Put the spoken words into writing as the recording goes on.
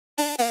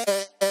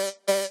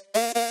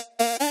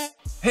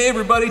Hey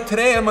everybody,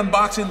 today I'm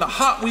unboxing the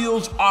Hot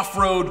Wheels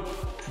Off-Road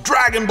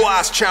Dragon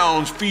Blast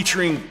Challenge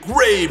featuring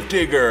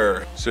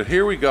Gravedigger. So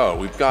here we go,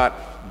 we've got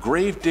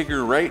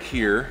Gravedigger right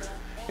here,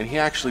 and he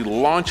actually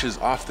launches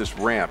off this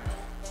ramp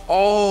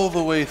all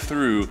the way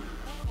through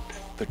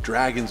the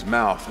dragon's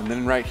mouth. And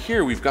then right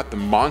here, we've got the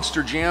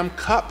Monster Jam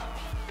Cup,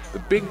 the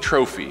big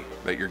trophy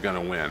that you're gonna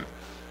win.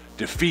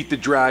 Defeat the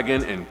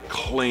dragon and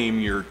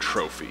claim your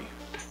trophy.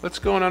 Let's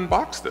go and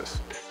unbox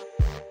this.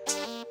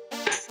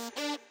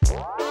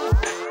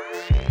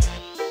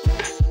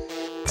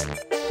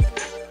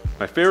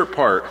 My favorite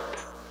part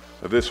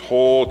of this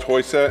whole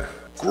toy set,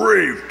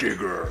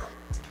 Gravedigger.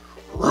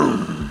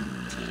 Let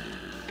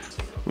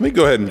me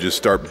go ahead and just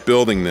start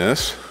building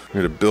this.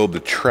 I'm gonna build the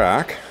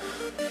track.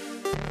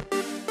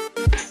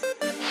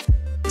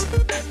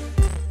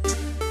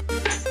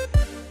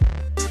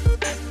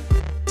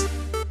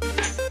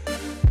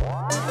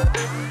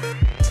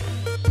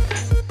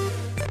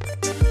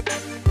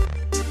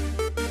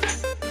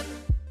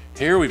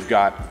 Here we've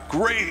got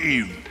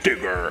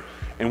Gravedigger.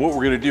 And what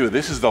we're gonna do,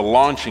 this is the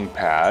launching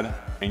pad,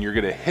 and you're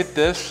gonna hit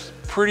this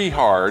pretty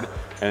hard,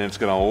 and it's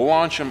gonna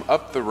launch him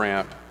up the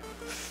ramp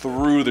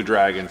through the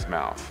dragon's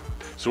mouth.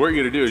 So what you're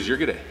gonna do is you're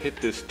gonna hit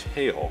this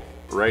tail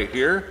right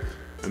here,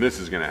 and this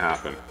is gonna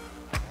happen.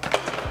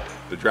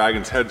 The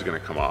dragon's head's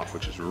gonna come off,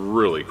 which is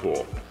really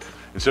cool.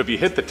 And so if you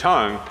hit the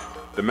tongue,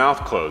 the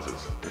mouth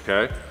closes,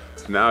 okay?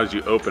 So now as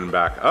you open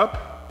back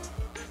up,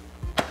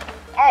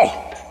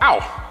 oh, ow!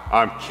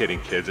 I'm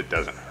kidding, kids, it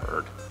doesn't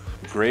hurt.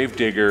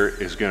 Gravedigger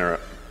is gonna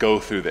go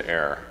through the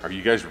air. Are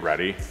you guys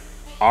ready?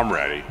 I'm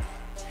ready.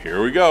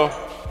 Here we go.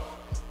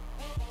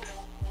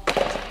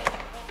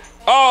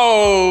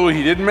 Oh,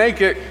 he didn't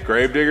make it.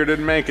 Gravedigger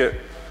didn't make it.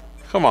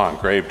 Come on,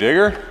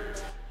 Gravedigger.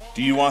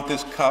 Do you want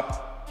this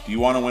cup? Do you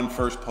want to win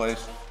first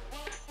place?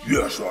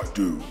 Yes, I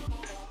do.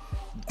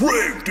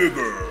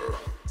 Gravedigger!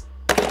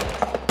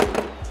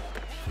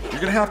 You're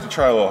gonna have to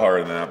try a little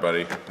harder than that,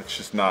 buddy. It's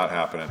just not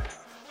happening.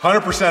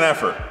 100%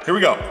 effort. Here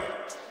we go.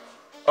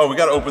 Oh, we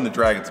gotta open the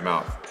dragon's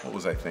mouth. What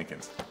was I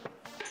thinking?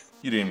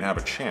 You didn't even have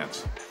a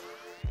chance.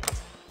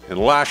 And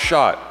last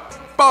shot.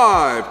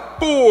 5,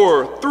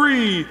 4,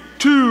 3,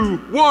 2,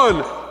 1.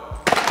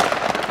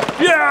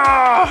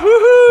 Yeah!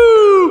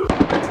 Woohoo!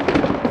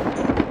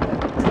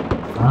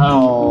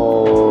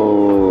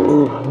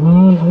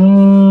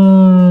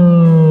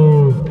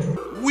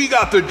 We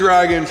got the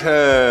dragon's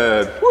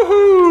head.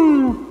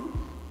 Woohoo!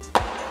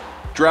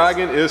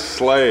 Dragon is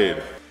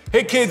slayed.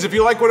 Hey kids, if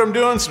you like what I'm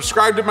doing,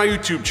 subscribe to my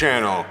YouTube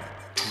channel.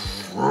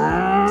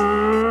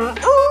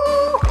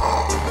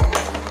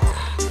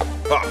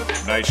 Ah,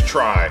 nice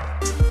try,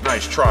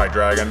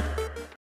 dragon.